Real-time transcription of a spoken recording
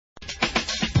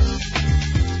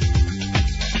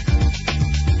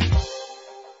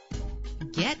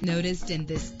noticed in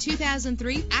this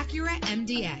 2003 Acura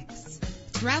MDX.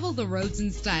 Travel the roads in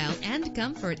style and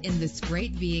comfort in this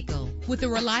great vehicle with a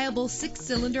reliable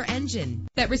 6-cylinder engine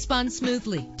that responds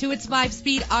smoothly to its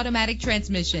 5-speed automatic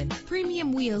transmission.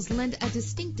 Premium wheels lend a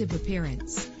distinctive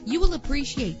appearance. You will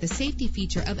appreciate the safety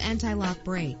feature of anti-lock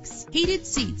brakes. Heated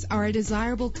seats are a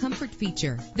desirable comfort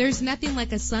feature. There's nothing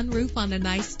like a sunroof on a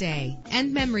nice day,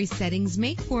 and memory settings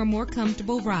make for a more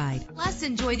comfortable ride. Plus,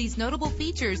 enjoy these notable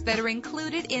features that are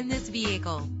included in this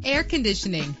vehicle: air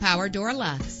conditioning, power door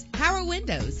locks, power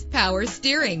windows, power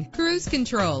steering, cruise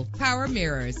control, power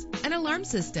mirrors, an alarm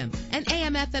system, an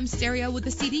AM/FM stereo with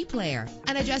a CD player,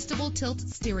 an adjustable tilt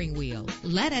steering wheel.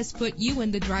 Let us put you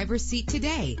in the driver's seat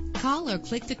today. Call or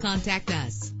click to contact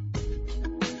us.